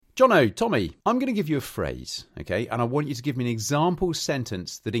Jono, Tommy, I'm going to give you a phrase, okay? And I want you to give me an example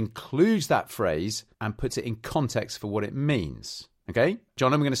sentence that includes that phrase and puts it in context for what it means, okay?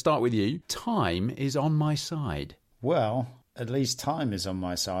 John, I'm going to start with you. Time is on my side. Well, at least time is on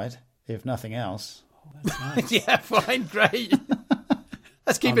my side, if nothing else. Oh, that's nice. Yeah, fine, great.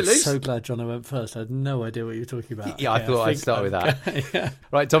 Let's keep it loose. I'm so glad Jono went first. I had no idea what you were talking about. Yeah, I thought I'd start with that. Yeah.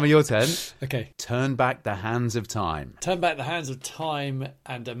 Right, Tommy, your turn. Okay. Turn back the hands of time. Turn back the hands of time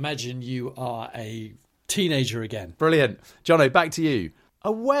and imagine you are a teenager again. Brilliant. Jono, back to you.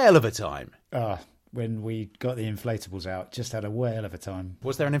 A whale of a time. When we got the inflatables out, just had a whale of a time.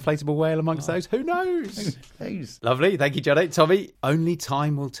 Was there an inflatable whale amongst those? Who knows? Who's? Lovely. Thank you, Jono. Tommy, only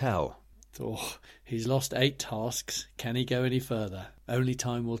time will tell. Oh, he's lost 8 tasks. Can he go any further? Only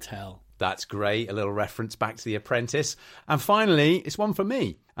time will tell. That's great. A little reference back to The Apprentice. And finally, it's one from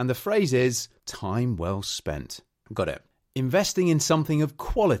me. And the phrase is time well spent. Got it. Investing in something of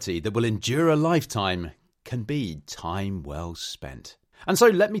quality that will endure a lifetime can be time well spent. And so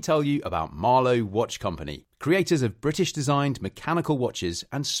let me tell you about Marlowe Watch Company, creators of British-designed mechanical watches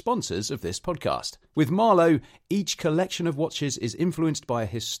and sponsors of this podcast. With Marlowe, each collection of watches is influenced by a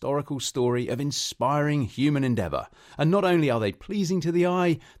historical story of inspiring human endeavour. And not only are they pleasing to the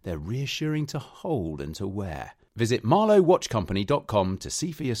eye, they're reassuring to hold and to wear. Visit marlowewatchcompany.com to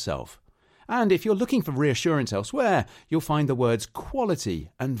see for yourself. And if you're looking for reassurance elsewhere, you'll find the words quality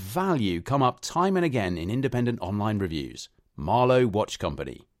and value come up time and again in independent online reviews. Marlowe Watch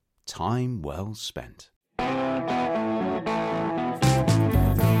Company. Time well spent.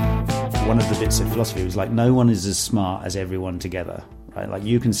 One of the bits of philosophy was like, no one is as smart as everyone together, right? Like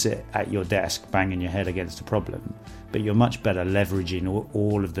you can sit at your desk banging your head against a problem, but you're much better leveraging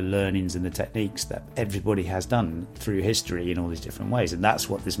all of the learnings and the techniques that everybody has done through history in all these different ways. And that's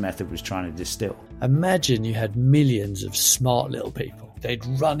what this method was trying to distill. Imagine you had millions of smart little people. They'd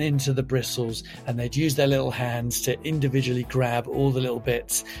run into the bristles and they'd use their little hands to individually grab all the little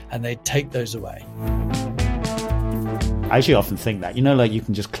bits and they'd take those away. I actually often think that, like you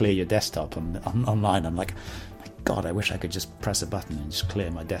can just clear your desktop online. I'm like, my God, I wish I could just press a button and just clear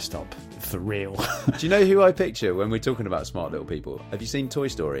my desktop for real. Do you know who I picture when we're talking about smart little people? Have you seen Toy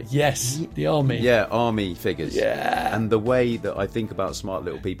Story? Yes, the army. Yeah, army figures. Yeah. And the way that I think about smart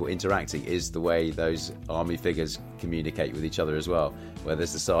little people interacting is the way those army figures communicate with each other as well, where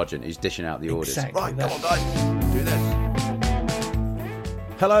there's the sergeant who's dishing out the orders. Exactly Right, that. come on guys, do this.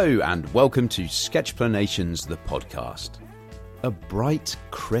 Hello and welcome to Sketchplanations, the podcast. A bright,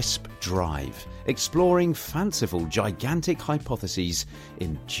 crisp drive, exploring fanciful, gigantic hypotheses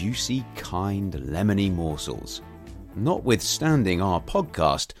in juicy, kind, lemony morsels. Notwithstanding our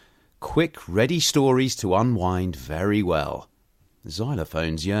podcast, quick, ready stories to unwind very well.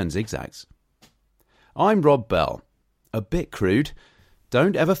 Xylophones yearn zigzags. I'm Rob Bell. A bit crude.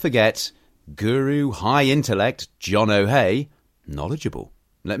 Don't ever forget, guru high intellect John O'Hay, knowledgeable.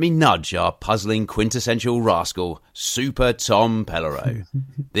 Let me nudge our puzzling quintessential rascal, Super Tom Pellereau.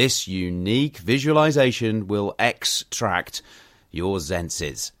 This unique visualization will extract your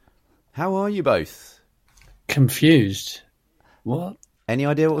senses. How are you both? Confused. What? Any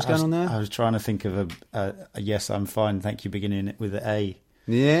idea what was going on there? I was trying to think of a yes, I'm fine, thank you, beginning it with an A.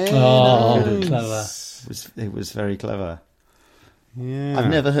 Yeah. Oh, nice. clever. It was very clever. Yeah. I've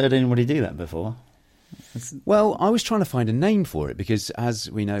never heard anybody do that before. Well, I was trying to find a name for it because, as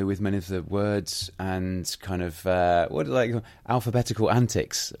we know, with many of the words and kind of alphabetical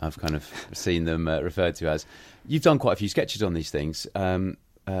antics, I've kind of seen them referred to as. You've done quite a few sketches on these things.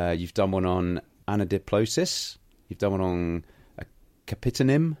 You've done one on anadiplosis. You've done one on a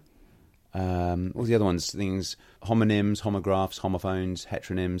capitonym. All the other ones, things, homonyms, homographs, homophones,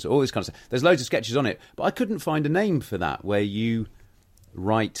 heteronyms, all this kind of stuff. There's loads of sketches on it, but I couldn't find a name for that where you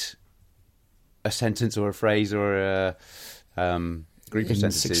write a sentence or a phrase or a group of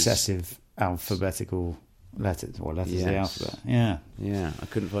sentences. Successive alphabetical letters, or letters of the alphabet. Yeah. Yeah, I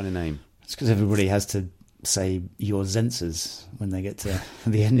couldn't find a name. It's because everybody has to say your senses when they get to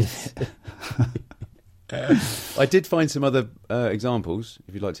the end of it. I did find some other examples,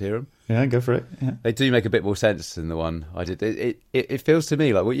 if you'd like to hear them. Yeah, go for it. Yeah. They do make a bit more sense than the one I did. It feels to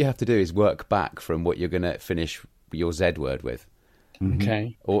me like what you have to do is work back from what you're going to finish your Z word with.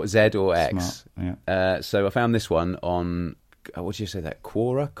 Okay. Or Z or X. Smart, yeah. So I found this one on, what did you say that?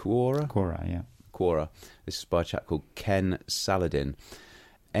 Quora? Quora, yeah. Quora. This is by a chap called Ken Saladin.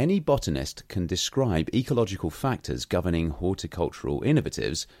 Any botanist can describe ecological factors governing horticultural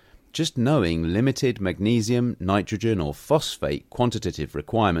innovatives just knowing limited magnesium, nitrogen or phosphate quantitative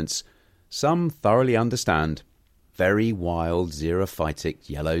requirements. Some thoroughly understand very wild xerophytic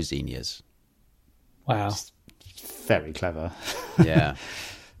yellow zinnias. Wow. Very clever. Yeah.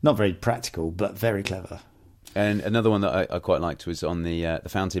 Not very practical, but very clever. And another one that I quite liked was on the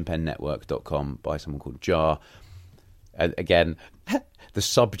fountainpennetwork.com by someone called Jar. Again, the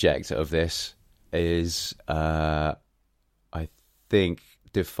subject of this is, I think,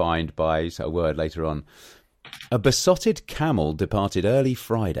 defined by a word later on. A besotted camel departed early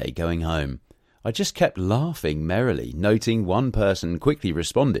Friday going home. I just kept laughing merrily, noting one person quickly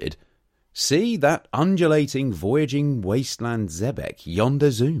responded, "See that undulating, voyaging wasteland Zebek yonder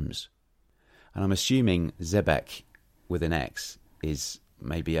zooms." And I'm assuming Zebek with an X is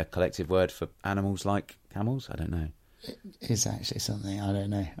maybe a collective word for animals like camels. I don't know. It's actually something, I don't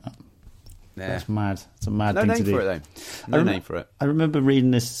know. Yeah. That's mad. It's a mad No thing name to do. for it, though. No name for it. I remember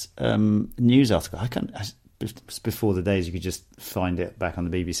reading this news article. It's before the days you could just find it back on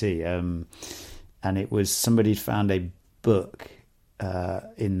the BBC. And it was somebody found a book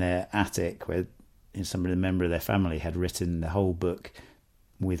in their attic where somebody, a member of their family, had written the whole book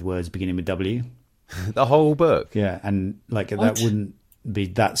with words beginning with W. The whole book? Yeah, and like that wouldn't be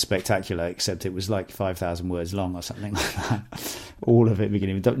that spectacular, except it was like 5,000 words long or something like that. All of it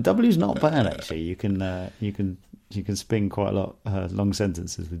beginning with W. W's not bad, actually. You can spin quite a lot long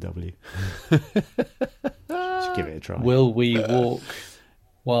sentences with W. Just give it a try. Will we walk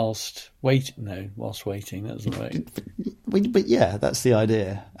whilst waiting? No, whilst waiting. That doesn't work. But yeah, that's the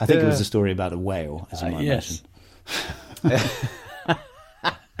idea. I think it was a story about a whale, as you might yes. imagine.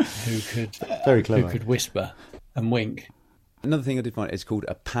 Very clever. Who could whisper and wink. Another thing I did find is called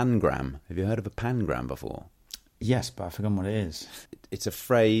a pangram. Have you heard of a pangram before? Yes, but I've forgotten what it is. It's a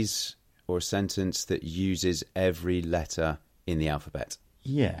phrase or a sentence that uses every letter in the alphabet.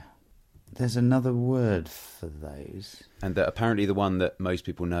 Yeah. There's another word for those. And apparently the one that most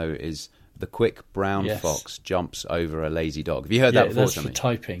people know is the quick brown fox jumps over a lazy dog. Have you heard that before? That's for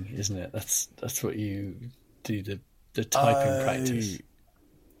typing, isn't it? That's what you do, the typing practice.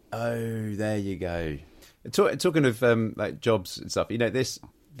 Oh, there you go. Talking of like jobs and stuff,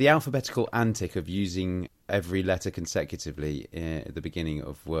 the alphabetical antic of using every letter consecutively at the beginning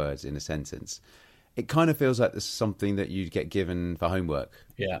of words in a sentence, it kind of feels like there's something that you'd get given for homework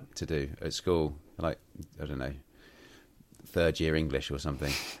to do at school, like, I don't know, third year English or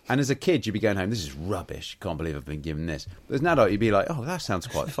something. And as a kid, you'd be going home, this is rubbish, can't believe I've been given this. But as an adult, you'd be like, oh, that sounds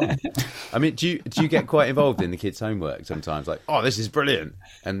quite fun. I mean, do you get quite involved in the kids' homework sometimes? Like, oh, this is brilliant.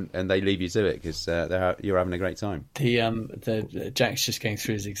 And they leave you to it because you're having a great time. The Jack's just going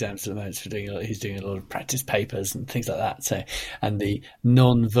through his exams at the moment. He's doing a lot of practice papers and things like that. So, and the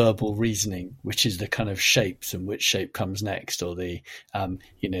non-verbal reasoning, which is the kind of shapes and which shape comes next, or the the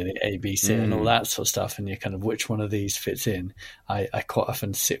ABC and all that sort of stuff, and you kind of which one of these fits in. I quite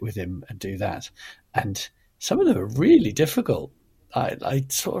often sit with him and do that, and some of them are really difficult. I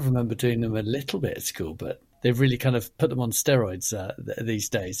sort of remember doing them a little bit at school, but they've really kind of put them on steroids these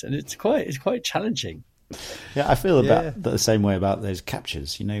days, and it's quite challenging. Yeah, I feel about the same way about those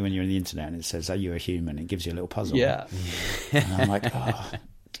captures. When you're on the internet and it says, "Are you a human?" It gives you a little puzzle. Yeah, and I'm like, I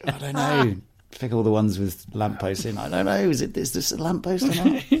don't know. Pick all the ones with lampposts in. I don't know. Is this a lamppost or not?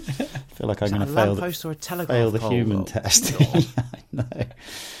 I feel like I'm going to fail the human test. I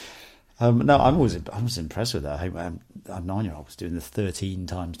know. No, I was impressed with that. Our 9-year-old was doing the 13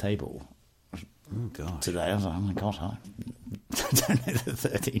 times table. Oh God! Today I was like, oh my God, I don't know the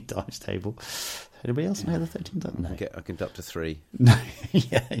 13 times table. Anybody else know the 13 times? No. I can do up to 3. No,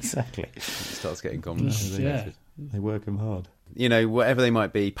 yeah, exactly. It starts getting complicated. Yeah. They work them hard. Whatever they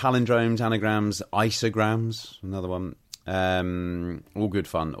might be, palindromes, anagrams, isograms, another one. All good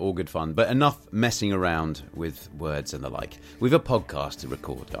fun. But enough messing around with words and the like. We've a podcast to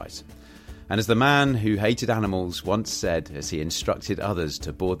record, guys. And as the man who hated animals once said as he instructed others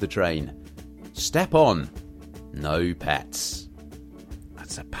to board the train, step on, no pets.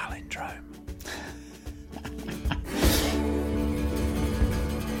 That's a palindrome.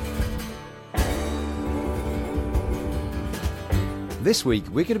 This week,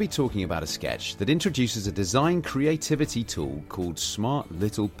 we're going to be talking about a sketch that introduces a design creativity tool called Smart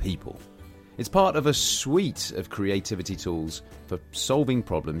Little People. It's part of a suite of creativity tools for solving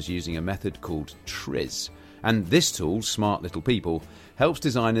problems using a method called TRIZ. And this tool, Smart Little People, helps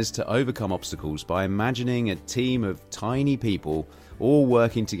designers to overcome obstacles by imagining a team of tiny people all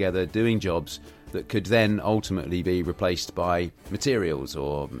working together doing jobs that could then ultimately be replaced by materials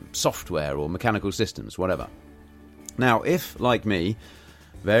or software or mechanical systems, whatever. Now, if, like me,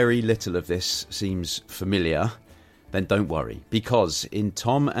 very little of this seems familiar, then don't worry, because in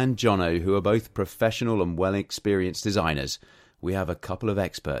Tom and Jono, who are both professional and well-experienced designers, we have a couple of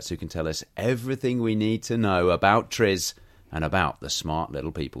experts who can tell us everything we need to know about TRIZ and about the Smart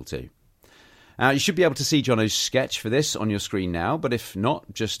Little People too. You should be able to see Jono's sketch for this on your screen now, but if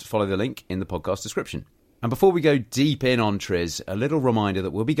not, just follow the link in the podcast description. And before we go deep in on Triz, a little reminder that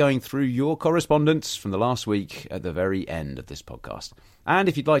we'll be going through your correspondence from the last week at the very end of this podcast. And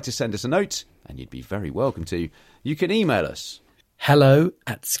if you'd like to send us a note, and you'd be very welcome to, you can email us.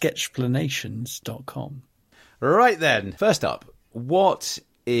 hello@sketchplanations.com. Right then, first up, what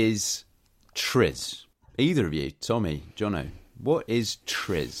is Triz? Either of you, Tommy, Jono, what is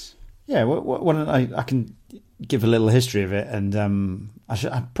Triz? Yeah, I can give a little history of it, and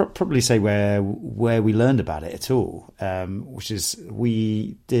I'd probably say where we learned about it at all, which is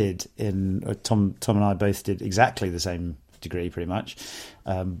we did Tom and I both did exactly the same degree pretty much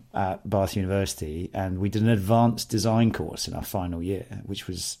at Bath University, and we did an advanced design course in our final year, which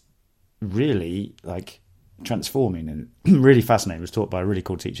was really like transforming and really fascinating. It was taught by a really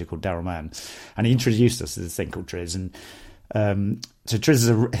cool teacher called Daryl Mann, and he introduced us to this thing called Triz. And so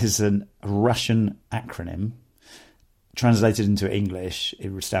Triz is a Russian acronym. Translated into English,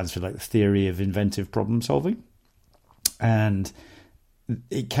 it stands for like the theory of inventive problem solving, and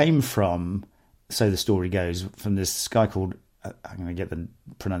it came from, so the story goes, from this guy called, I'm going to get the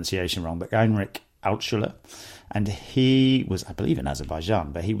pronunciation wrong, but Heinrich Altschuler, and he was, I believe, in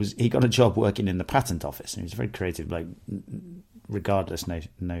Azerbaijan, but he got a job working in the patent office, and he was very creative, like regardless, no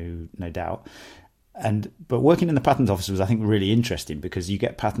doubt. But working in the patent office was, I think, really interesting because you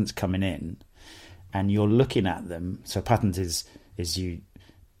get patents coming in, and you're looking at them. So patent is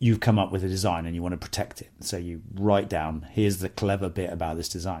you've come up with a design and you want to protect it. So you write down, here's the clever bit about this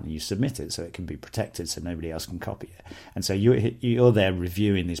design, and you submit it so it can be protected so nobody else can copy it. And so you're there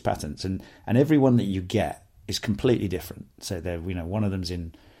reviewing these patents, and every one that you get is completely different. So one of them's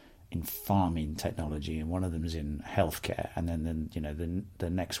in farming technology, and one of them's in healthcare, and then the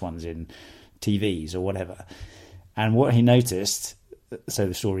next one's in TVs or whatever. And what he noticed, so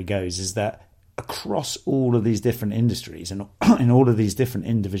the story goes, is that across all of these different industries and in all of these different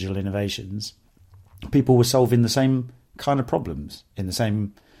individual innovations, people were solving the same kind of problems in the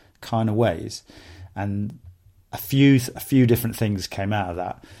same kind of ways. And a few different things came out of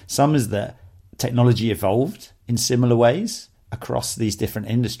that. Some is that technology evolved in similar ways across these different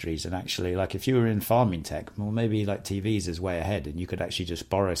industries. And actually, like if you were in farming tech, well, maybe like TVs is way ahead, and you could actually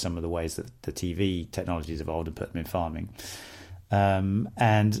just borrow some of the ways that the TV technologies evolved and put them in farming. And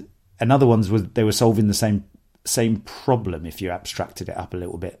other ones they were solving the same problem if you abstracted it up a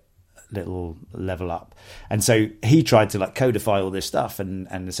little level up. And so he tried to like codify all this stuff and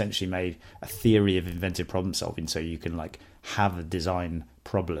essentially made a theory of inventive problem solving, so you can like have a design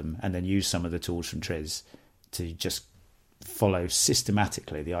problem and then use some of the tools from Triz to just follow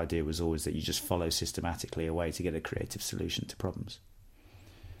systematically. The idea was always that you just follow systematically a way to get a creative solution to problems.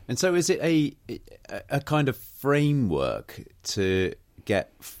 And so is it a kind of framework to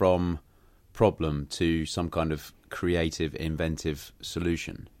get from problem to some kind of creative, inventive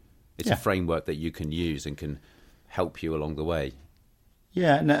solution? It's a framework that you can use and can help you along the way.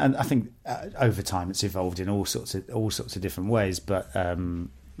 Yeah, and I think over time it's evolved in all sorts of different ways, but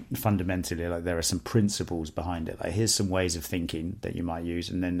fundamentally, like there are some principles behind it. Like here's some ways of thinking that you might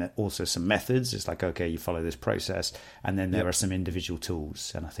use, and then also some methods. It's like, okay, you follow this process, and then there are some individual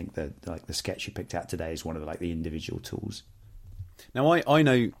tools. And I think that like the sketch you picked out today is one of the individual tools. Now, I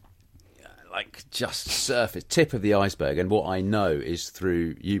know, like, just surface, tip of the iceberg, and what I know is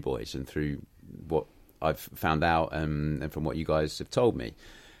through you boys and through what I've found out and from what you guys have told me.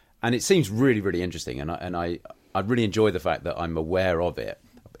 And it seems really, really interesting, and I really enjoy the fact that I'm aware of it.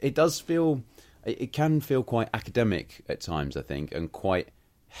 It can feel quite academic at times, I think, and quite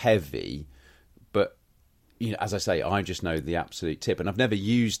heavy, but, as I say, I just know the absolute tip, and I've never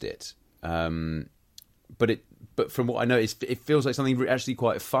used it. But from what I know, it feels like something actually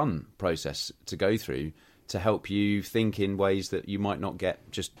quite a fun process to go through to help you think in ways that you might not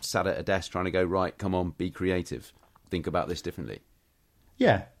get just sat at a desk trying to go, right, come on, be creative, think about this differently.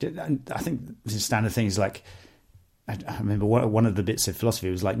 Yeah, I think the standard thing is like, I remember one of the bits of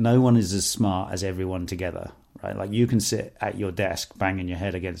philosophy was like, no one is as smart as everyone together, right? Like you can sit at your desk banging your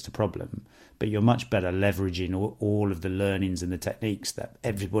head against a problem, but you're much better leveraging all of the learnings and the techniques that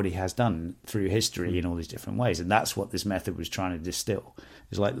everybody has done through history in all these different ways. And that's what this method was trying to distill.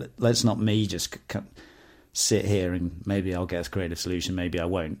 It's like, let's not me just sit here and maybe I'll get a creative solution, maybe I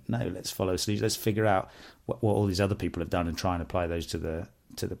won't. No, let's follow a solution. Let's figure out what all these other people have done and try and apply those to the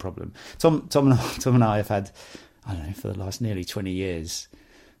problem. Tom and I have had, I don't know, for the last nearly 20 years,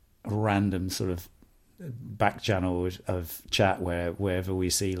 a random sort of back channel of chat where wherever we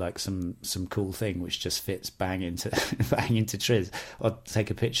see like some cool thing which just fits bang into Triz, I'll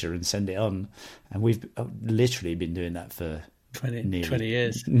take a picture and send it on. And we've literally been doing that for 20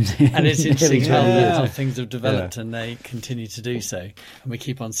 years. And it's interesting how things have developed and they continue to do so. And we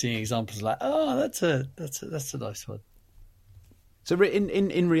keep on seeing examples like, oh, that's a nice one. So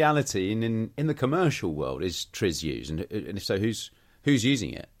in reality, in the commercial world, is Triz used? And if so, who's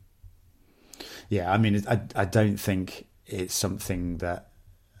using it? Yeah, I mean, I don't think it's something that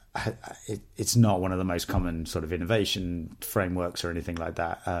it's not one of the most common sort of innovation frameworks or anything like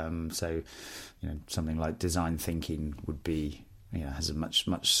that. So, something like design thinking would be, has a much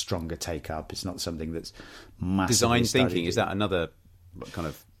stronger take up. It's not something that's massively design studied. thinking. Is that another kind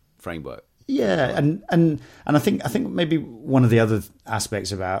of framework? Yeah, and I think maybe one of the other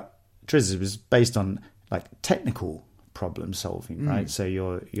aspects about Triz was based on like technical problem solving, right? So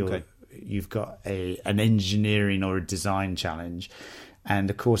you've got an engineering or a design challenge, and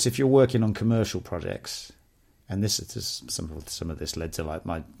of course, if you're working on commercial projects, and this is some of this led to like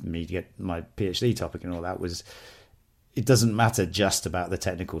me to get my PhD topic and all that was. It doesn't matter just about the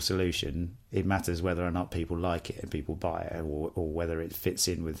technical solution. It matters whether or not people like it and people buy it, or whether it fits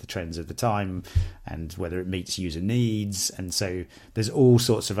in with the trends of the time and whether it meets user needs. And so there's all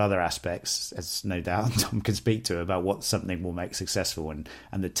sorts of other aspects, as no doubt Tom can speak to, about what something will make successful. And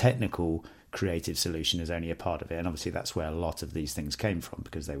the technical creative solution is only a part of it. And obviously that's where a lot of these things came from,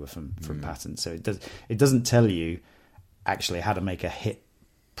 because they were from patents. So it doesn't tell you actually how to make a hit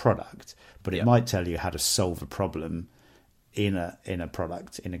product, but it might tell you how to solve a problem in a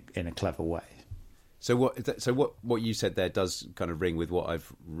product in a clever way. So what you said there does kind of ring with what I've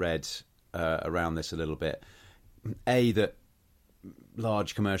read around this a little bit. That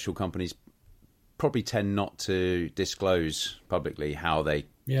large commercial companies probably tend not to disclose publicly how they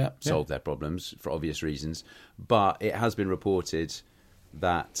solve their problems for obvious reasons, but it has been reported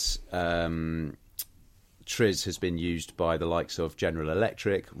that Triz has been used by the likes of General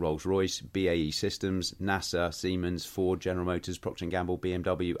Electric, Rolls-Royce, BAE Systems, NASA, Siemens, Ford, General Motors, Procter & Gamble,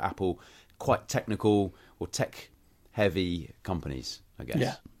 BMW, Apple, quite technical or tech-heavy companies, I guess.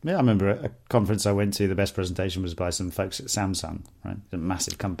 Yeah, I remember a conference I went to, the best presentation was by some folks at Samsung, right? It's a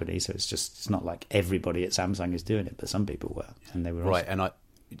massive company, so it's not like everybody at Samsung is doing it, but some people were, and they were right.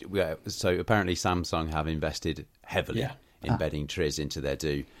 So apparently Samsung have invested heavily in embedding Triz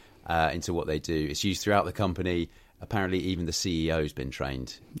into what they do. It's used throughout the company. Apparently, even the CEO's been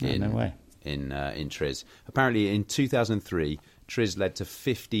trained in Triz. Apparently, in 2003, Triz led to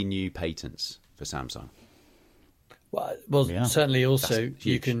 50 new patents for Samsung. Well, certainly. Also,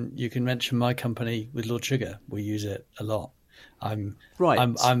 you can mention my company with Lord Sugar. We use it a lot. So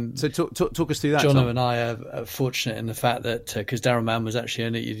talk us through that. Jono and I are fortunate in the fact that because Darryl Mann was actually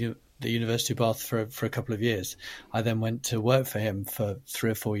only at the University of Bath for a couple of years. I then went to work for him for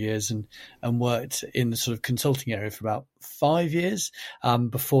 3 or 4 years and worked in the sort of consulting area for about 5 years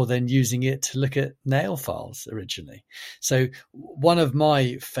before then using it to look at nail files originally. So one of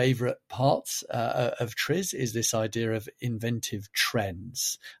my favourite parts of Triz is this idea of inventive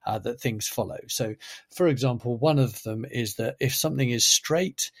trends that things follow. So, for example, one of them is that if something is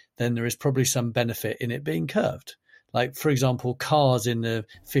straight, then there is probably some benefit in it being curved. Like, for example, cars in the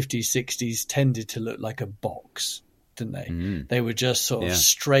 50s, 60s tended to look like a box, didn't they? They were just sort of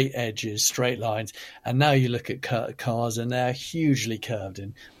straight edges, straight lines. And now you look at cars and they're hugely curved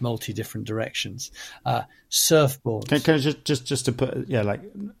in different directions. Surfboards. Can I just to put,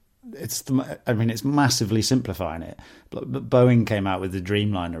 it's massively simplifying it. But Boeing came out with the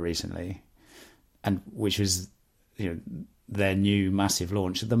Dreamliner recently, and which was, their new massive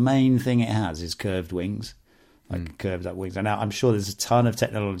launch. The main thing it has is curved wings. Curved up wings. And now I'm sure there's a ton of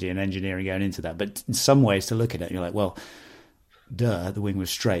technology and engineering going into that, but in some ways to look at it, you're like, well, the wing was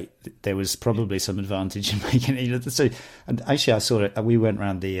straight. There was probably some advantage in making it. So, and actually, I saw it. We went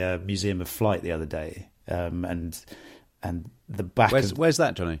around the Museum of Flight the other day, and the back. Where's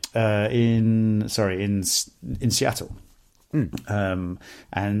that, Johnny? In Seattle,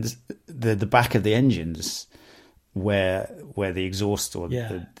 and the back of the engines, where the exhaust or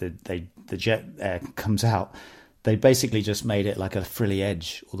the jet air comes out. They basically just made it like a frilly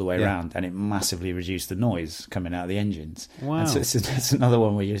edge all the way around, and it massively reduced the noise coming out of the engines. Wow. And so it's another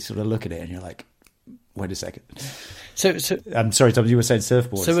one where you sort of look at it and you're like, wait a second. So I'm sorry, Tom, you were saying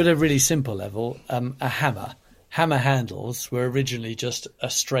surfboards. So at a really simple level, a hammer handles were originally just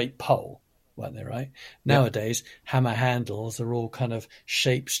a straight pole, weren't they, right? Nowadays, hammer handles are all kind of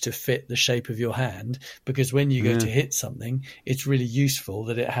shapes to fit the shape of your hand, because when you go to hit something, it's really useful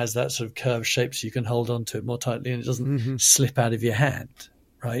that it has that sort of curved shape so you can hold on to it more tightly and it doesn't slip out of your hand,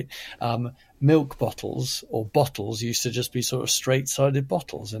 right? Milk bottles or bottles used to just be sort of straight-sided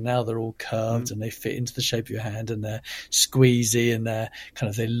bottles, and now they're all curved and they fit into the shape of your hand, and they're squeezy and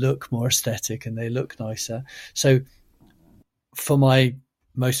they look more aesthetic and they look nicer. So for my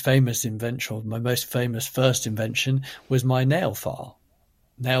most famous invention, my most famous first invention was my nail file.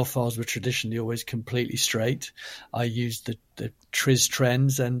 Nail files were traditionally always completely straight. I used the Triz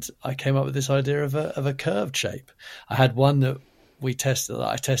trends, and I came up with this idea of a curved shape. I had one that I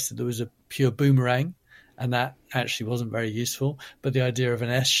tested that was a pure boomerang, and that actually wasn't very useful. But the idea of an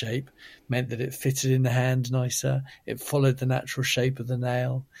S shape meant that it fitted in the hand nicer. It followed the natural shape of the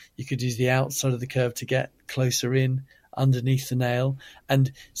nail. You could use the outside of the curve to get closer in underneath the nail.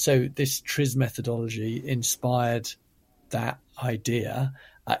 And so this Triz methodology inspired that idea.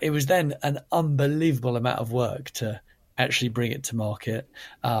 It was then an unbelievable amount of work to actually bring it to market,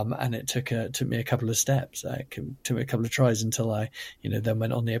 and it took me a couple of steps. It took me a couple of tries until I, then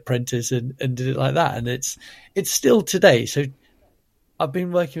went on The Apprentice and did it like that. And it's still today. So I've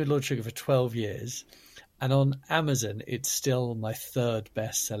been working with Lord Sugar for 12 years, and on Amazon, it's still my third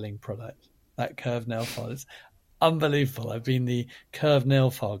best-selling product. That curved nail file is unbelievable. I've been the curved nail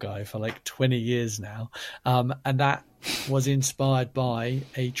file guy for like 20 years now, and that was inspired by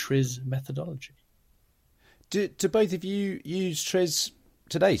a Triz methodology. Do both of you use Triz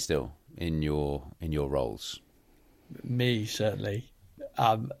today still in your roles? Me, certainly.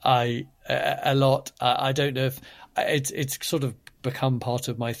 I a lot. I don't know if it's sort of become part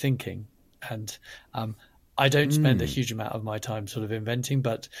of my thinking, and I don't spend a huge amount of my time sort of inventing,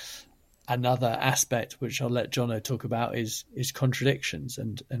 but another aspect which I'll let Jono talk about is contradictions,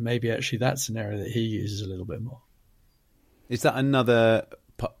 and maybe actually that's an area that he uses a little bit more. Is that another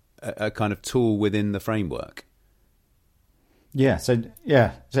a kind of tool within the framework? Yeah. So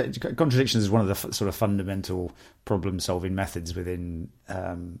contradictions is one of the sort of fundamental problem-solving methods within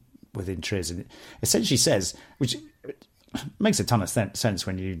Triz, and it essentially says, which makes a ton of sense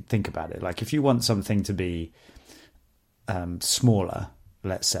when you think about it. Like if you want something to be smaller,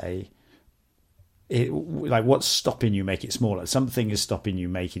 let's say, like what's stopping you make it smaller? Something is stopping you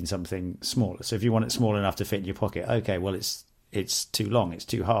making something smaller. So if you want it small enough to fit in your pocket, okay, well it's too long, it's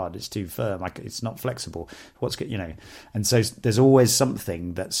too hard, it's too firm, like it's not flexible. And so there's always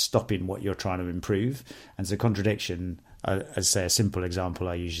something that's stopping what you're trying to improve. And so contradiction, as say a simple example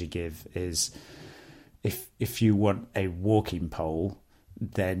I usually give is if you want a walking pole,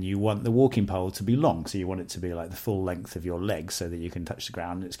 then you want the walking pole to be long. So you want it to be like the full length of your legs so that you can touch the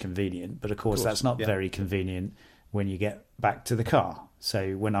ground and it's convenient. But of course that's not very convenient when you get back to the car.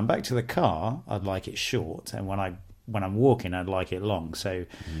 So when I'm back to the car, I'd like it short. And when I'm walking, I'd like it long. So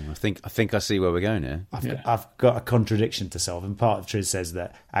I think I see where we're going here. I've got a contradiction to solve. And part of Triz says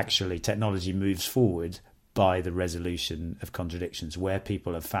that actually technology moves forward by the resolution of contradictions, where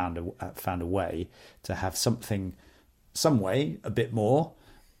people have found a way to have some way a bit more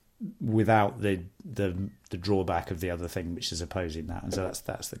without the drawback of the other thing which is opposing that. And so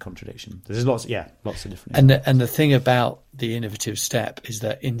that's the contradiction. There's lots of different and the thing about the innovative step is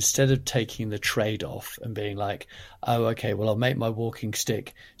that instead of taking the trade-off and being like, oh, okay, well, I'll make my walking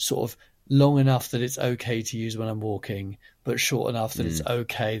stick sort of long enough that it's okay to use when I'm walking, but short enough that it's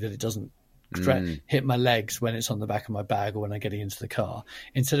okay that it doesn't hit my legs when it's on the back of my bag or when I'm getting into the car.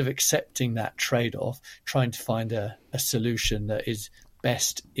 Instead of accepting that trade-off, trying to find a solution that is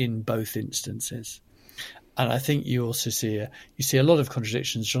best in both instances. And I think you also see a lot of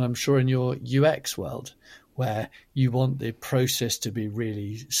contradictions, John, I'm sure in your UX world, where you want the process to be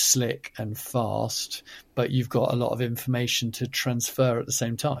really slick and fast, but you've got a lot of information to transfer at the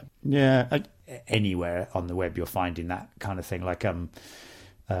same time. Yeah, anywhere on the web you're finding that kind of thing. Like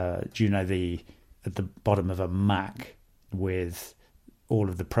do you know at the bottom of a Mac with all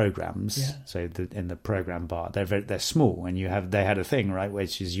of the programs? Yeah. So in the program bar, they're small, and they had a thing, right,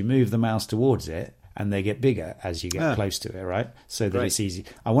 which is you move the mouse towards it, and they get bigger as you get close to it, right? So that it's easy.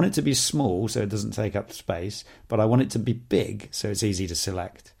 I want it to be small so it doesn't take up space, but I want it to be big so it's easy to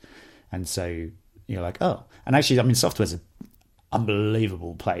select. And so you're like, oh, and actually, I mean, software's an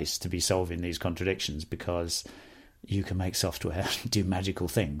unbelievable place to be solving these contradictions because you can make software do magical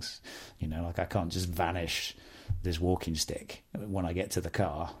things. Like I can't just vanish this walking stick when I get to the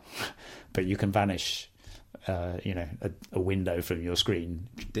car, but you can vanish, a window from your screen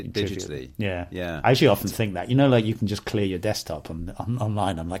digitally. Yeah. I actually often think that, like you can just clear your desktop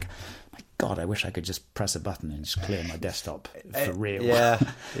online. I'm like, my God, I wish I could just press a button and just clear my desktop for real.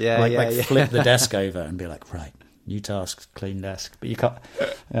 Flip the desk over and be like, right, new task, clean desk. But you can't.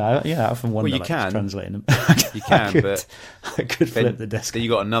 I often wonder. Well, you can translate them. You can, but I could flip the desk. Then you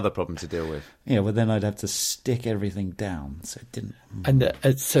got another problem to deal with. Yeah, well, then I'd have to stick everything down, so it didn't.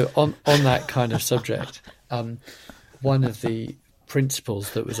 And so on that kind of subject, one of the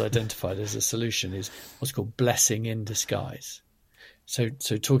principles that was identified as a solution is what's called blessing in disguise. So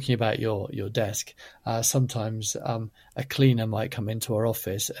talking about your desk, sometimes a cleaner might come into our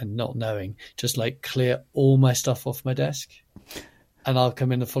office and, not knowing, just like clear all my stuff off my desk. And I'll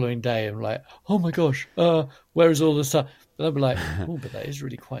come in the following day and like, oh my gosh, where is all the stuff? And I'll be like, oh, but that is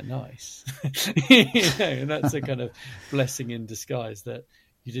really quite nice. And that's a kind of blessing in disguise, that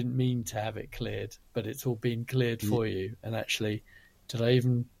you didn't mean to have it cleared, but it's all been cleared for you. And actually, did I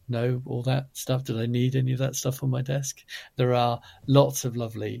even know all that stuff? Did I need any of that stuff on my desk? There are lots of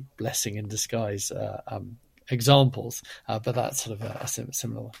lovely blessing in disguise examples, but that's sort of a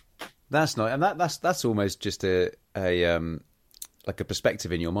similar one. That's nice, and that's almost just a like a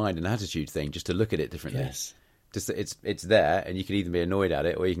perspective in your mind, an attitude thing, just to look at it differently. Yes. Just that it's there, and you can either be annoyed at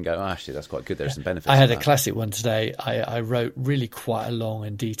it, or you can go, oh, actually, that's quite good. There's some benefits. I had a classic one today. I wrote really quite a long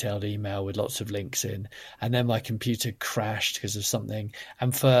and detailed email with lots of links in, and then my computer crashed because of something.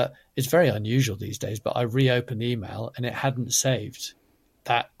 And it's very unusual these days, but I reopened the email and it hadn't saved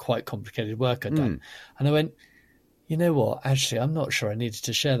that quite complicated work I'd done. And I went, you know what? Actually, I'm not sure I needed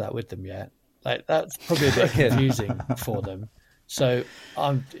to share that with them yet. Like, that's probably a bit confusing for them. So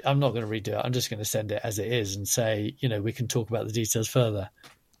I'm not going to redo it. I'm just going to send it as it is and say, we can talk about the details further.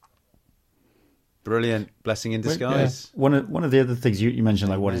 Brilliant. Blessing in disguise. Yeah. One of the other things you mentioned,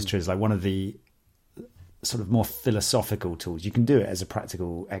 like what is Triz, like one of the sort of more philosophical tools, you can do it as a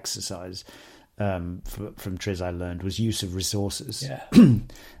practical exercise. From Triz, I learned was use of resources. Yeah.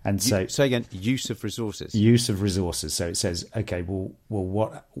 And so say again, use of resources. Use of resources. So it says, okay, well,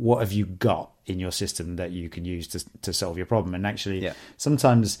 what have you got in your system that you can use to solve your problem? And actually,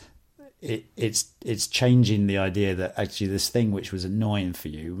 sometimes it's changing the idea that actually this thing which was annoying for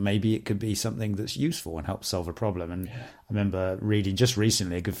you, maybe it could be something that's useful and help solve a problem. And I remember reading just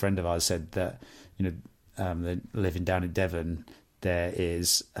recently, a good friend of ours said that they're living down in Devon. There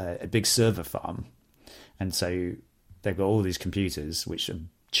is a big server farm, and so they've got all these computers which are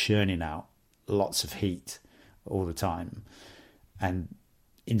churning out lots of heat all the time. And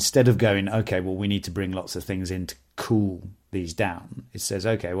instead of going, okay, well, we need to bring lots of things in to cool these down, it says,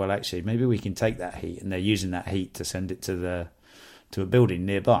 okay, well, actually, maybe we can take that heat, and they're using that heat to send it to a building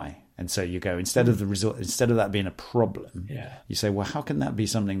nearby. And so you go, instead of that being a problem, you say, well, how can that be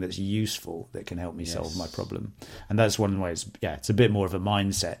something that's useful that can help me solve my problem? And that's one of the ways. It's a bit more of a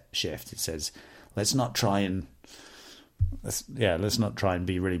mindset shift. It says, let's not try and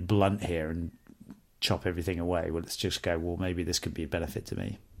be really blunt here and chop everything away. Well, let's just go, well, maybe this could be a benefit to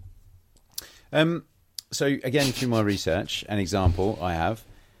me. So again, through my research, an example I have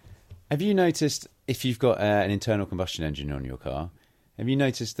you noticed if you've got an internal combustion engine on your car? Have you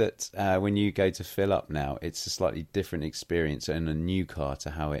noticed that when you go to fill up now, it's a slightly different experience in a new car to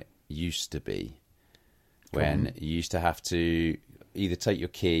how it used to be? When you used to have to either take your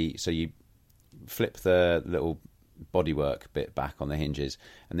key, so you flip the little bodywork bit back on the hinges,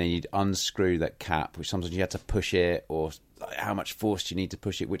 and then you'd unscrew that cap, which sometimes you had to push it, or how much force do you need to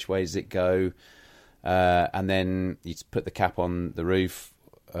push it, which way does it go? And then you'd put the cap on the roof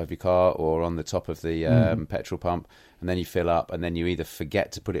of your car or on the top of the petrol pump, and then you fill up, and then you either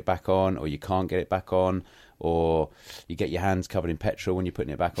forget to put it back on, or you can't get it back on, or you get your hands covered in petrol when you're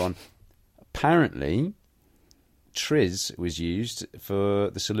putting it back on. Apparently, Triz was used for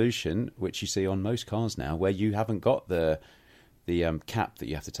the solution, which you see on most cars now, where you haven't got the cap that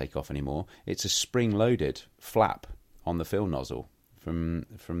you have to take off anymore. It's a spring-loaded flap on the fill nozzle from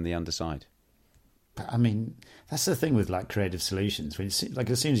the underside. I mean, that's the thing with like creative solutions. When as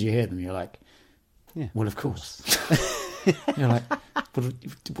soon as you hear them, you're like, well, of course. You're like,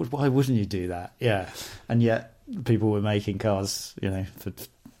 but why wouldn't you do that? Yeah, and yet people were making cars, for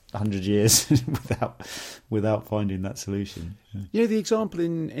 100 years without finding that solution. The example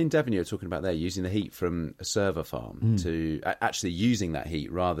in Devon you're talking about there, using the heat from a server farm to actually using that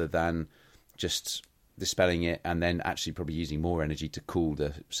heat rather than just dispelling it and then actually probably using more energy to cool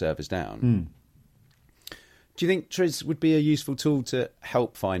the servers down. Do you think Triz would be a useful tool to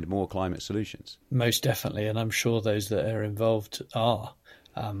help find more climate solutions? Most definitely, and I'm sure those that are involved are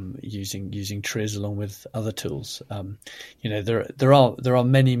using Triz along with other tools. There are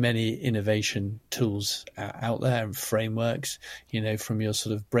many innovation tools out there and frameworks. From your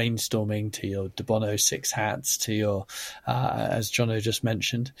sort of brainstorming to your De Bono 6 hats to your, as Jono just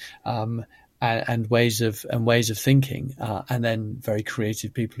mentioned. And ways of thinking, and then very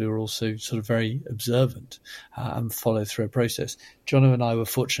creative people who are also sort of very observant and follow through a process. Jono and I were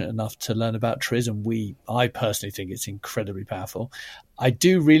fortunate enough to learn about Triz, and I personally think it's incredibly powerful. I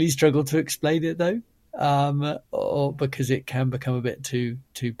do really struggle to explain it though, or because it can become a bit too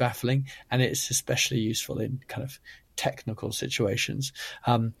baffling, and it's especially useful in kind of technical situations.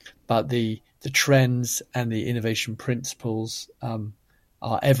 But the trends and the innovation principles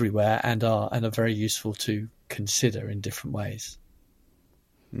are everywhere and are very useful to consider in different ways.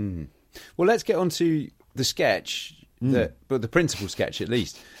 Well, let's get on to the sketch, but the principal sketch at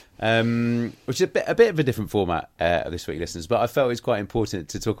least, which is a bit of a different format this week, listeners. But I felt it's quite important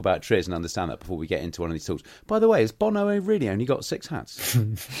to talk about Triz and understand that before we get into one of these talks. By the way, has Bono really only got 6 hats?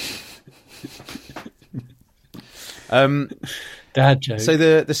 Dad joke. So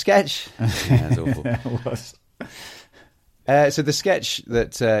the sketch, that's awful. It was. So the sketch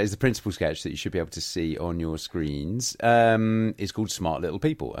that is the principal sketch that you should be able to see on your screens is called Smart Little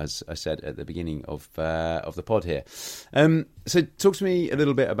People, as I said at the beginning of the pod here. So talk to me a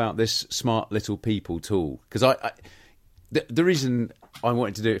little bit about this Smart Little People tool, because the reason I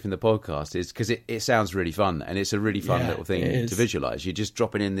wanted to do it from the podcast is because it sounds really fun, and it's a really fun little thing to visualise. You're just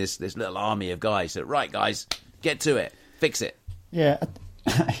dropping in this little army of guys that, right, guys, get to it, fix it. Yeah,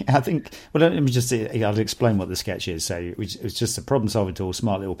 I think. Well, let me just say, I'll explain what the sketch is. So it's just a problem-solving tool,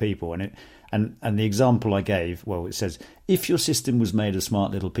 Smart Little People, and the example I gave. Well, it says, if your system was made of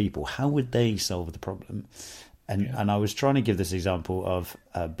smart little people, how would they solve the problem? And I was trying to give this example of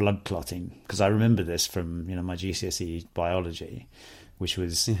blood clotting, because I remember this from my GCSE biology, which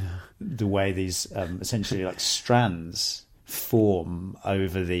was the way these essentially like strands form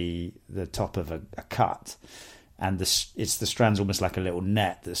over the top of a cut. And it's the strand's almost like a little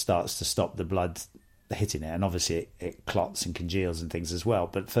net that starts to stop the blood hitting it. And obviously it clots and congeals and things as well.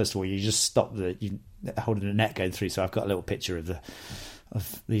 But first of all, you just stop you holding a net going through. So I've got a little picture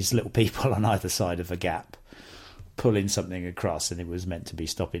of these little people on either side of a gap pulling something across, and it was meant to be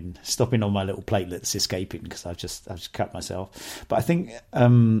stopping all my little platelets escaping, because I've just cut myself. But I think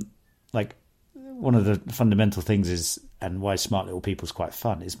like one of the fundamental things is, and why Smart Little People is quite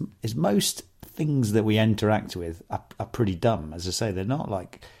fun, is most things that we interact with are pretty dumb. As I say, they're not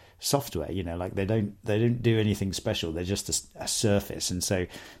like software, like they don't do anything special. They're just a surface. And so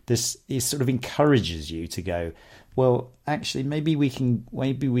this sort of encourages you to go, well, actually, maybe we can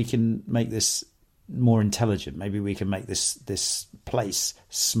make this more intelligent. Maybe we can make this place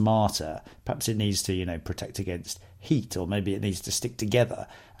smarter. Perhaps it needs to, protect against heat, or maybe it needs to stick together.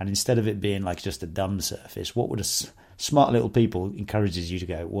 And instead of it being like just a dumb surface, what would Smart Little People encourages you to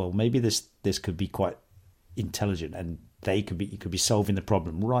go, well, maybe this could be quite intelligent, and you could be solving the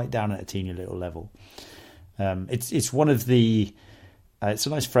problem right down at a teeny little level. It's one of the it's a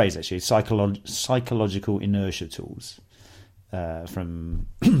nice phrase actually, psychological inertia tools from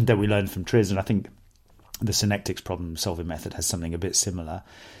that we learned from Triz, and I think the Synectics problem solving method has something a bit similar.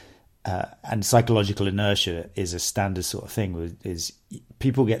 And psychological inertia is a standard sort of thing. Is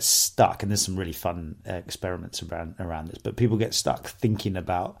people get stuck, and there's some really fun experiments around this. But people get stuck thinking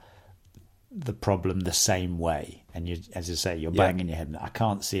about the problem the same way, and you, as you say, you're banging your head. I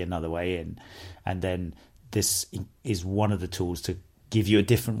can't see another way in, and then this is one of the tools to give you a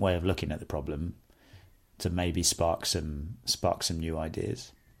different way of looking at the problem, to maybe spark some new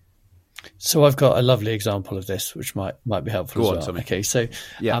ideas. So I've got a lovely example of this, which might be helpful as well. Tommy. Okay, so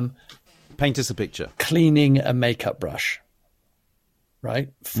paint us a picture. Cleaning a makeup brush, right?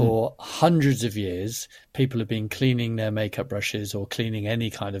 For hundreds of years, people have been cleaning their makeup brushes, or cleaning any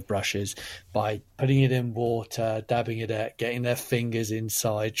kind of brushes, by putting it in water, dabbing it out, getting their fingers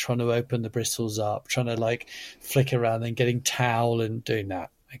inside, trying to open the bristles up, trying to like flick around, then getting towel and doing that.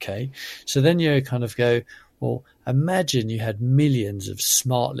 Okay, so then you kind of go, well, imagine you had millions of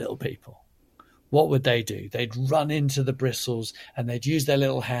smart little people. What would they do? They'd run into the bristles, and they'd use their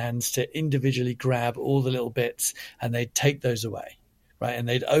little hands to individually grab all the little bits, and they'd take those away, right? And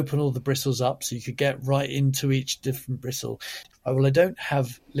they'd open all the bristles up so you could get right into each different bristle. Right, well, I don't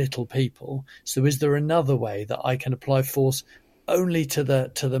have little people, so is there another way that I can apply force only to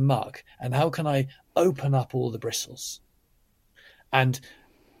the muck? And how can I open up all the bristles? And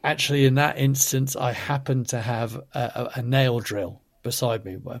actually, in that instance, I happened to have a nail drill beside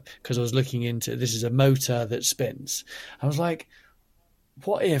me, because I was looking into, this is a motor that spins. I was like,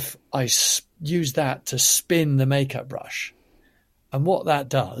 what if I use that to spin the makeup brush? And what that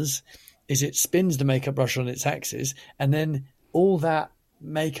does is it spins the makeup brush on its axis, and then all that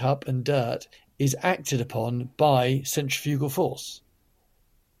makeup and dirt is acted upon by centrifugal force,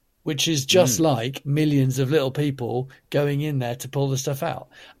 which is just like millions of little people going in there to pull the stuff out.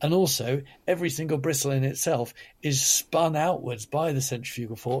 And also, every single bristle in itself is spun outwards by the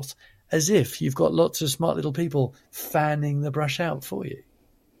centrifugal force, as if you've got lots of smart little people fanning the brush out for you.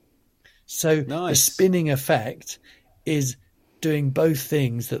 So the spinning effect is doing both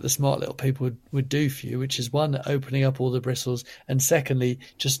things that the smart little people would do for you, which is one, opening up all the bristles, and secondly,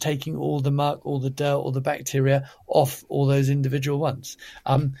 just taking all the muck, all the dirt, all the bacteria off all those individual ones.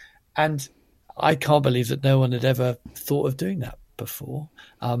 And I can't believe that no one had ever thought of doing that before.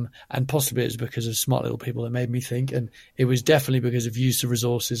 And possibly it's because of smart little people that made me think, and it was definitely because of use of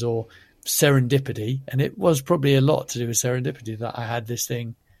resources or serendipity. And it was probably a lot to do with serendipity that I had this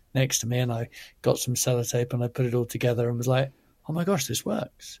thing next to me, and I got some sellotape and I put it all together and was like, oh my gosh, this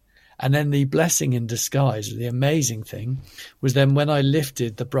works. And then the blessing in disguise, the amazing thing, was then when I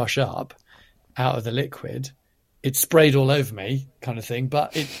lifted the brush up out of the liquid, it sprayed all over me, kind of thing,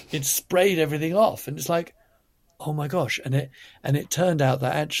 but it sprayed everything off. And it's like, oh my gosh. And it turned out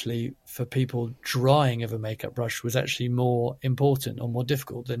that actually for people, drying of a makeup brush was actually more important or more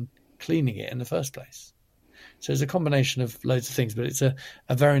difficult than cleaning it in the first place. So it's a combination of loads of things, but it's a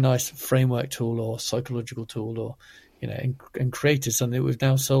very nice framework tool or psychological tool, or, you know, and created something that we've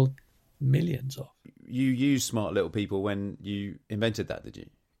now sold millions of. You used smart little people when you invented that, did you?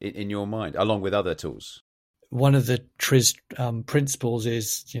 In your mind, along with other tools? One of the TRIZ principles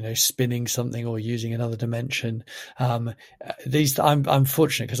is, you know, spinning something or using another dimension. I'm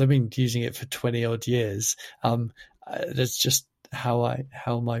fortunate because I've been using it for 20 odd years. That's just how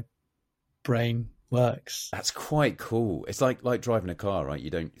my brain works. That's quite cool. It's like driving a car, right? You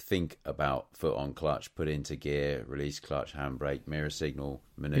don't think about foot on clutch, put into gear, release clutch, handbrake, mirror signal,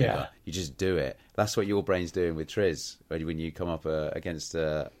 maneuver. Yeah. You just do it. That's what your brain's doing with TRIZ when you come up against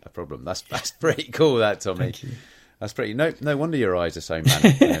a problem. That's pretty cool, that, Tommy. Thank you. That's pretty. No wonder your eyes are so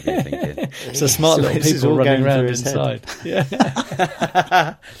manic whenever you're thinking. So smart little people running around inside.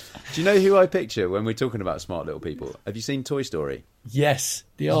 Yeah. Do you know who I picture when we're talking about smart little people? Have you seen Toy Story? Yes,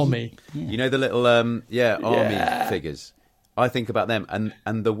 the army. Yeah. You know the little army figures? I think about them,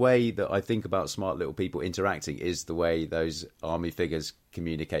 and the way that I think about smart little people interacting is the way those army figures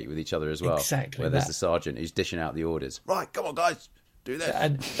communicate with each other as well. Exactly. Where there's the sergeant who's dishing out the orders. Right, come on, guys, do this.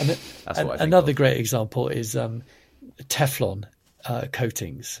 And that's what I think another of. great example is Teflon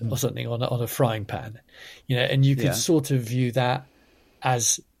coatings or something on a frying pan. You know, and you could sort of view that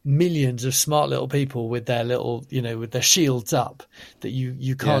as millions of smart little people with their little, you know, with their shields up, that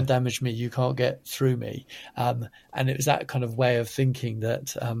you can't damage me, you can't get through me. And it was that kind of way of thinking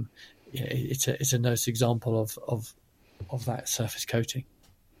that you know, it's a nice example of that surface coating.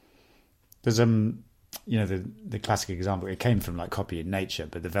 There's you know, the classic example, it came from like copying nature,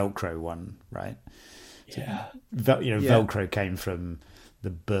 but the Velcro one, right? Yeah. Velcro came from the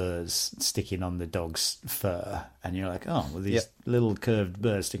burrs sticking on the dog's fur, and you're like, oh, well, these little curved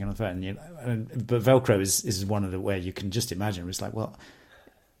burrs sticking on the fur, but Velcro is one of the where you can just imagine. It's like, well,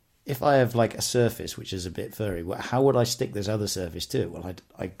 if I have like a surface which is a bit furry, how would I stick this other surface to it? Well,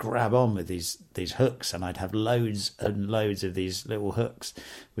 I'd grab on with these hooks, and I'd have loads and loads of these little hooks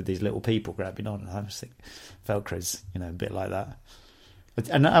with these little people grabbing on. And I was thinking, Velcro's, you know, a bit like that.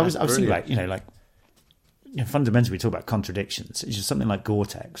 And I was thinking, like, you know, like, fundamentally we talk about contradictions. It's just something like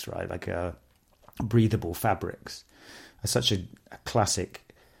Gore-Tex, right? Like breathable fabrics are such a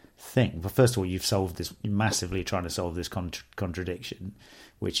classic thing. But first of all, you're massively trying to solve this contradiction,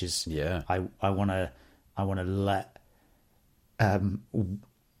 which is I want to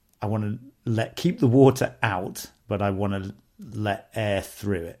let keep the water out, but I want to let air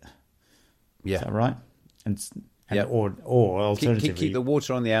through it. Yeah, is that right? Or alternatively, keep the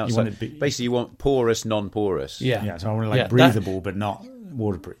water on the outside. Basically, you want porous, non-porous. Yeah. So I want to breathable, but not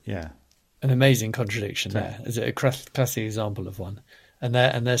waterproof. Yeah. An amazing contradiction there. Is it a classic example of one? And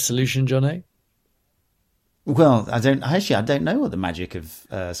their solution, Johnny? Well, I don't know what the magic of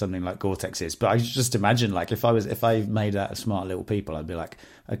something like Gore-Tex is, but I just imagine, like, if I made that of smart little people, I'd be like,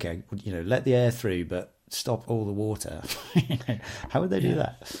 okay, you know, let the air through, but stop all the water. How would they do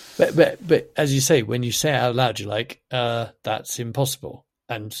that? But as you say, when you say it out loud, you're like, that's impossible.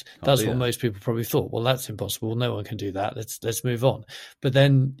 And that's what most people probably thought. Well, that's impossible. No one can do that. Let's move on. But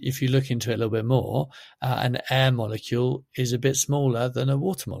then if you look into it a little bit more, an air molecule is a bit smaller than a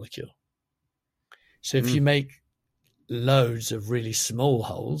water molecule. So if you make loads of really small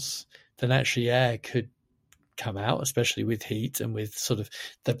holes, then actually air could come out, especially with heat and with sort of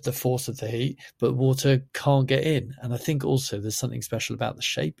the force of the heat, but water can't get in. And I think also there's something special about the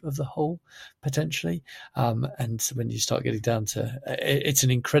shape of the hole, potentially. And when you start getting down to it's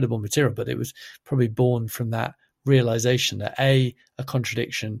an incredible material, but it was probably born from that realization that a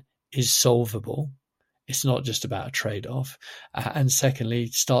contradiction is solvable. It's not just about a trade-off. And secondly,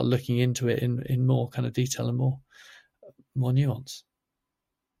 start looking into it in more kind of detail and more nuance.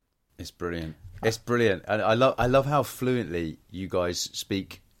 It's brilliant. It's brilliant, and I love how fluently you guys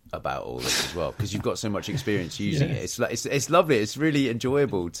speak about all this as well, because you've got so much experience using it. It's like it's lovely. It's really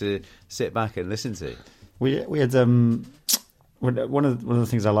enjoyable to sit back and listen to. We had one of the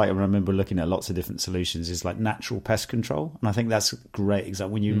things I like, and I remember looking at lots of different solutions, is like natural pest control, and I think that's a great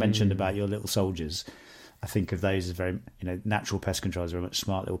example. When you mentioned about your little soldiers, I think of those as very, natural pest controllers are very much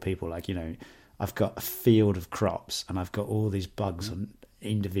smart little people. Like, I've got a field of crops and I've got all these bugs on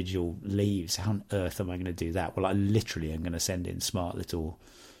individual leaves. How on earth am I going to do that? Well, I literally am going to send in smart little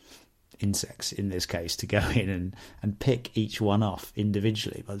insects, in this case, to go in and pick each one off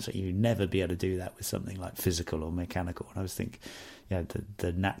individually. But you'd never be able to do that with something like physical or mechanical. And I was thinking,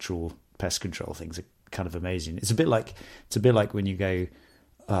 the natural pest control things are kind of amazing. It's a bit like when you go,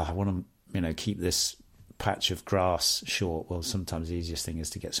 I want to keep this patch of grass short. Well, sometimes the easiest thing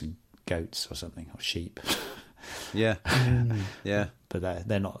is to get some goats or something, or sheep. Yeah. But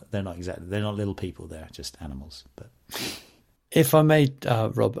they're not little people. They're just animals. But if I may,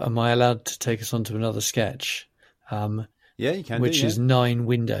 Rob, am I allowed to take us on to another sketch? Yeah, you can. Which is 9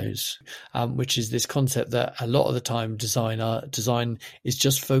 windows, which is this concept that a lot of the time design is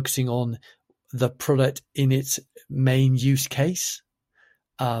just focusing on the product in its main use case.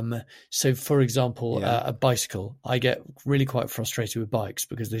 So, for example, a bicycle. I get really quite frustrated with bikes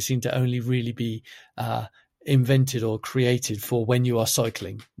because they seem to only really be invented or created for when you are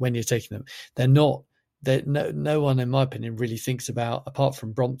cycling, when you're taking them. They're not. No one, in my opinion, really thinks about, apart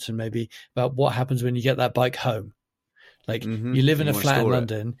from Brompton, maybe, about what happens when you get that bike home. Like, you live in a flat in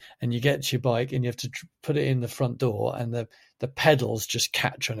London and you get your bike and you have to put it in the front door, and the pedals just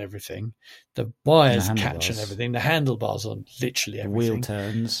catch on everything. The wires catch on everything. The handlebars on literally everything. The wheel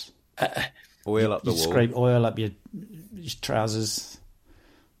turns. Oil up the wall. Scrape oil up your trousers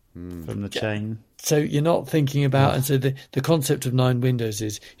from the chain. So you're not thinking about, and so the concept of 9 windows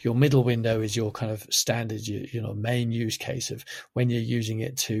is your middle window is your kind of standard, your main use case of when you're using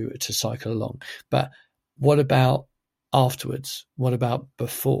it to cycle along. But what about afterwards? What about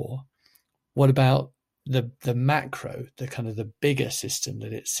before? What about the macro, the kind of the bigger system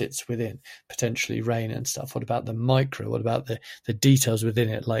that it sits within, potentially rain and stuff? What about the micro? What about the details within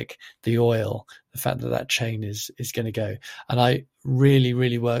it, like the oil, the fact that chain is going to go? And I really,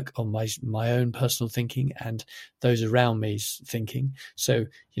 really work on my own personal thinking and those around me's thinking. So,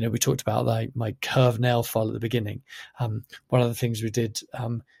 we talked about my curved nail file at the beginning. One of the things we did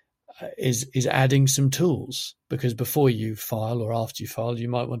is adding some tools, because before you file or after you file, you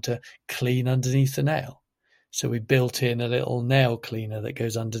might want to clean underneath the nail. So we built in a little nail cleaner that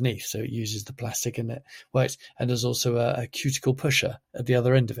goes underneath, so it uses the plastic and it works. And there's also a cuticle pusher at the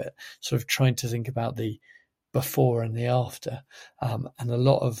other end of it, sort of trying to think about the before and the after. And a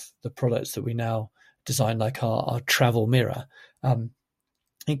lot of the products that we now design, like our travel mirror,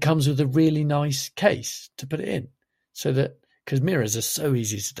 it comes with a really nice case to put it in, so that, because mirrors are so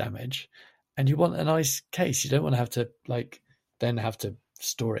easy to damage, and you want a nice case. You don't want to have to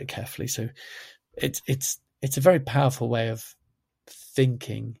store it carefully. So it's a very powerful way of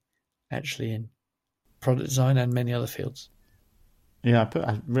thinking, actually, in product design and many other fields. Yeah,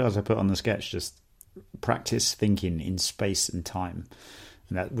 I realised I put on the sketch just practice thinking in space and time,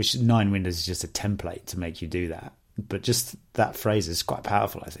 and which 9 windows is just a template to make you do that. But just that phrase is quite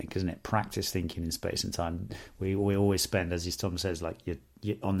powerful, I think, isn't it? Practice thinking in space and time. We always spend, as Tom says, like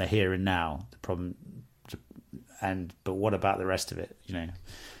you're on the here and now. The problem, but what about the rest of it?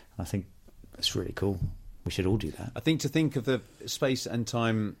 I think that's really cool. We should all do that. I think to think of the space and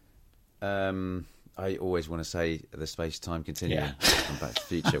time. I always want to say the space-time continuum. Yeah. Come Back to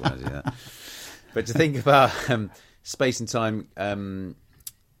the Future when I do that. But to think about space and time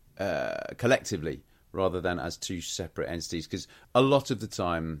collectively, rather than as 2 separate entities, because a lot of the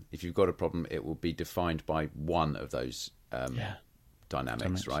time, if you've got a problem, it will be defined by one of those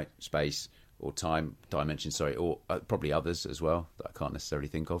dynamics, right? Space or time, dimension, or probably others as well that I can't necessarily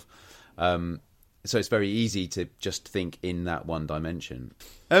think of. So it's very easy to just think in that one dimension.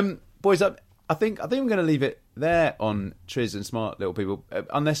 Boys, I think I'm going to leave it there on Triz and Smart Little People,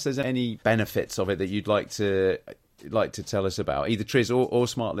 unless there's any benefits of it that you'd like to tell us about, either Triz or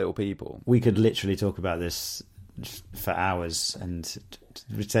Smart Little People. We could literally talk about this for hours, and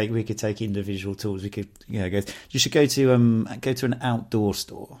we could take individual tools. We could, go. You should go to an outdoor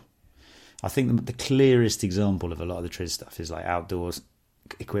store. I think the clearest example of a lot of the Triz stuff is like outdoors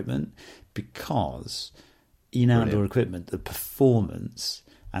equipment, because in outdoor equipment, the performance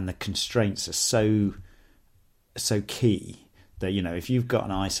and the constraints are so key That, you know, if you've got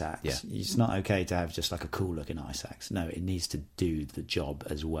an ice axe, Yeah. it's not okay to have just like a cool looking ice axe. No, it needs to do the job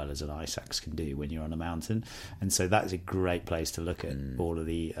as well as an ice axe can do when you're on a mountain. And so that's a great place to look at all of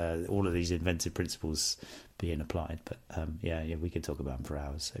these inventive principles being applied. But yeah, we could talk about them for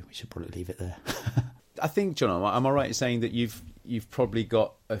hours, so we should probably leave it there. I think, John, am I right in saying that you've probably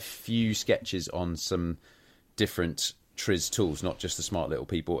got a few sketches on some different Triz tools, not just the Smart Little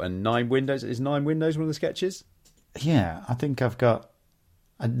People, and 9 Windows? Is 9 Windows one of the sketches? Yeah, I think I've got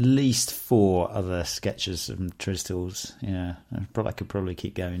at least 4 other sketches from Triz tools. Yeah, I could probably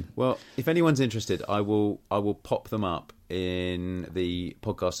keep going. Well, if anyone's interested, I will pop them up in the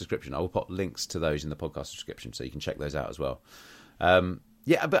podcast description. I will pop links to those in the podcast description so you can check those out as well.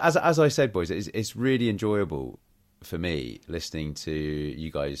 Yeah, but as I said, boys, it's really enjoyable for me listening to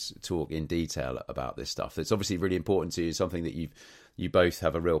you guys talk in detail about this stuff. It's obviously really important to you, something that you both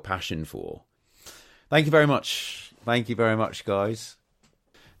have a real passion for. Thank you very much. Thank you very much, guys.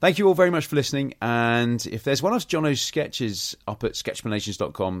 Thank you all very much for listening. And if there's one of Jono's sketches up at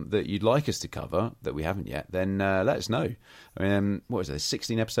sketchmanations.com that you'd like us to cover that we haven't yet, then let us know. I mean, what is there?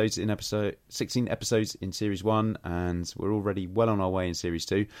 16 episodes in series 1, and we're already well on our way in series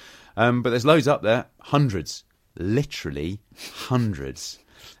 2. But there's loads up there, hundreds, literally hundreds.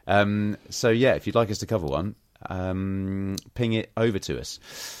 So yeah, if you'd like us to cover one, ping it over to us.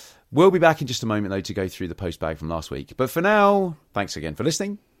 We'll be back in just a moment, though, to go through the postbag from last week. But for now, thanks again for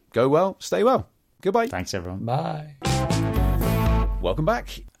listening. Go well, stay well. Goodbye. Thanks, everyone. Bye. Welcome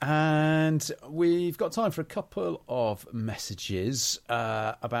back. And we've got time for a couple of messages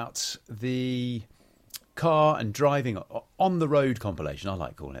about the car and driving on the road compilation. I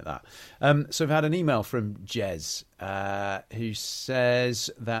like calling it that. So we've had an email from Jez who says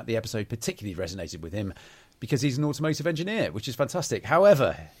that the episode particularly resonated with him because he's an automotive engineer, which is fantastic.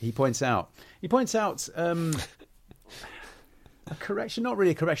 However, he points out a correction, not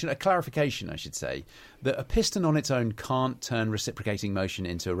really a correction, a clarification, I should say, that a piston on its own can't turn reciprocating motion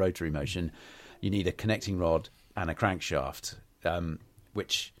into a rotary motion. You need a connecting rod and a crankshaft,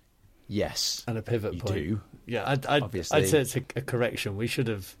 which, yes, and a pivot you point. do. Yeah, Obviously. I'd say it's a correction. We should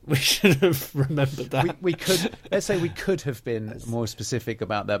have remembered that. We could, let's say we could have been more specific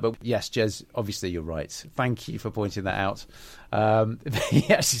about that. But yes, Jez, obviously you're right. Thank you for pointing that out. He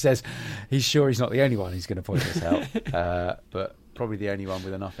actually says he's sure he's not the only one who's going to point this out, but probably the only one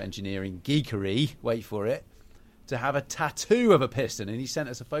with enough engineering geekery, wait for it, to have a tattoo of a piston. And he sent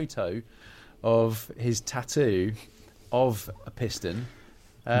us a photo of his tattoo of a piston.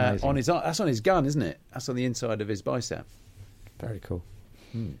 On his, that's on his gun, isn't it? That's on the inside of his bicep. Very cool.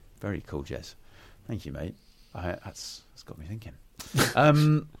 Very cool, Jez. Thank you, mate. That's got me thinking.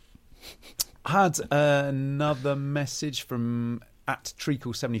 Had another message from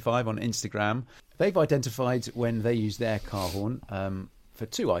 @Treacle75 on Instagram. They've identified when they use their car horn for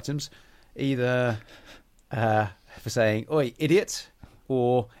 2 items, either for saying "Oi, idiot,"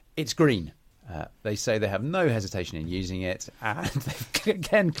 or "It's green." They say they have no hesitation in using it, and they've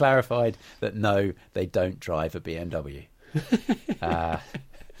again clarified that no, they don't drive a BMW,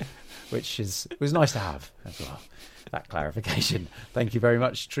 which was nice to have as well. That clarification. Thank you very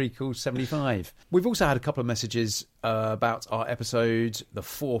much, Treacle75. We've also had a couple of messages about our episode, The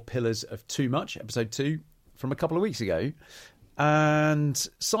 4 Pillars of Too Much, episode 2, from a couple of weeks ago. And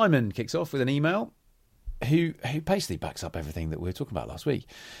Simon kicks off with an email who basically backs up everything that we were talking about last week.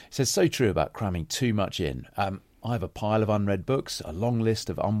 He says, so true about cramming too much in. I have a pile of unread books, a long list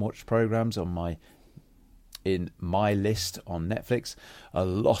of unwatched programmes in my list on Netflix, a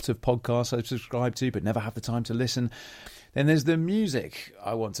lot of podcasts I subscribe to but never have the time to listen. Then there's the music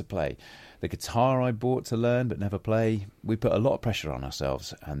I want to play, the guitar I bought to learn but never play. We put a lot of pressure on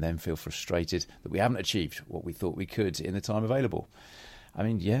ourselves and then feel frustrated that we haven't achieved what we thought we could in the time available. I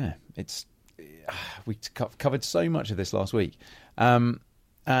mean, yeah, we covered so much of this last week.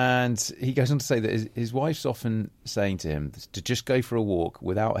 And he goes on to say that his wife's often saying to him to just go for a walk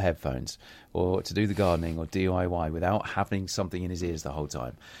without headphones, or to do the gardening or DIY without having something in his ears the whole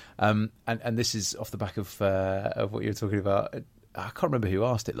time. And this is off the back of what you were talking about. I can't remember who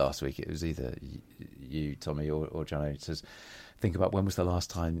asked it last week. It was either you, Tommy, or John. It says, think about when was the last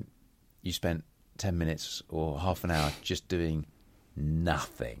time you spent 10 minutes or half an hour just doing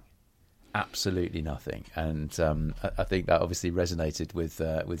nothing. Absolutely nothing, and I think that obviously resonated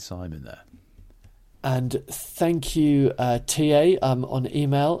with Simon there. And thank you, TA, on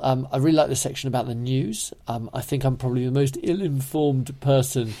email. I really like the section about the news. I think I'm probably the most ill-informed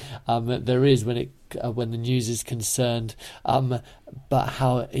person there is when the news is concerned. But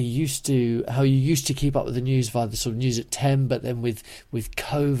how you used to keep up with the news via the sort of news at 10, but then with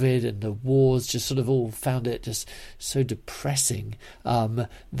COVID and the wars, just sort of all found it just so depressing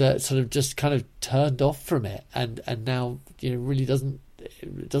that sort of just kind of turned off from it, and now really doesn't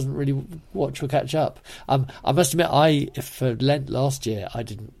really watch or catch up. I must admit, for Lent last year, I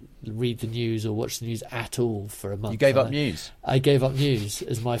didn't read the news or watch the news at all for a month. You gave up news? I gave up news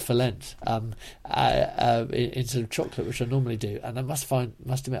as my for Lent, instead of chocolate, which I normally do. And I must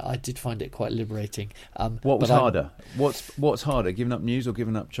admit, I did find it quite liberating. What was harder? What's harder, giving up news or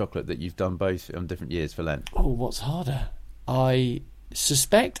giving up chocolate, that you've done both on different years for Lent? Oh, what's harder? I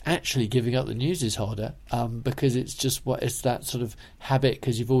suspect actually giving up the news is harder, because it's that sort of habit,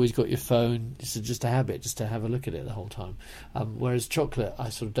 because you've always got your phone. It's just a habit just to have a look at it the whole time, whereas chocolate, I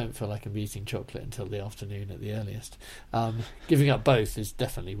sort of don't feel like I'm eating chocolate until the afternoon at the earliest. Giving up both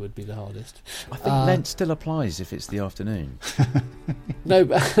definitely would be the hardest. I think Lent still applies if it's the afternoon. No,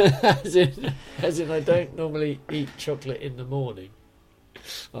 but as in I don't normally eat chocolate in the morning.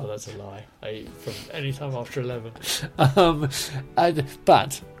 Oh, that's a lie. I eat from any time after 11.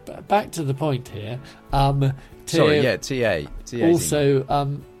 But back to the point here. Sorry, yeah, TA.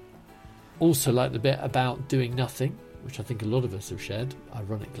 Also like the bit about doing nothing, which I think a lot of us have shared,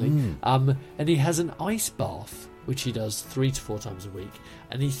 ironically. And he has an ice bath, which he does 3 to 4 times a week.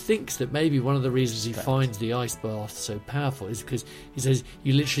 And he thinks that maybe one of the reasons he finds the ice bath so powerful is because he says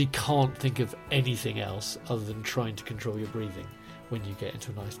you literally can't think of anything else other than trying to control your breathing when you get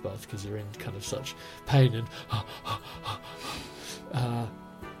into an ice bath, because you're in kind of such pain and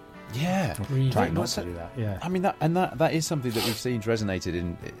breathing. Trying not to do that. Yeah, I mean that is something that we've seen resonated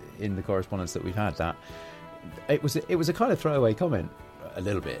in the correspondence that we've had. That it was a kind of throwaway comment, a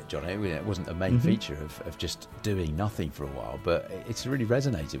little bit, John. It wasn't a main feature of just doing nothing for a while, but it's really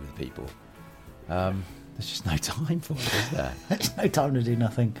resonated with people. There's just no time for it, is there? There's no time to do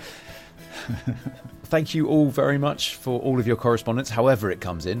nothing. Thank you all very much for all of your correspondence, however it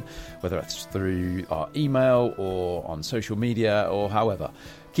comes in, whether it's through our email or on social media or however.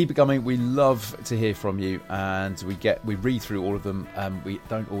 Keep it coming. We love to hear from you, and we read through all of them. We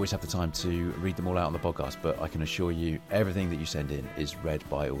don't always have the time to read them all out on the podcast, but I can assure you everything that you send in is read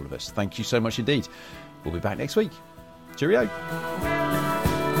by all of us. Thank you so much indeed. We'll be back next week. Cheerio.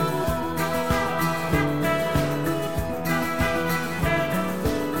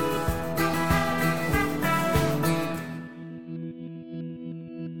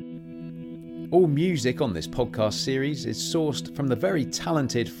 All music on this podcast series is sourced from the very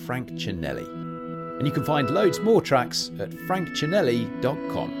talented Frank Cinelli. And you can find loads more tracks at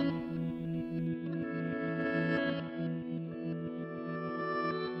frankcinelli.com.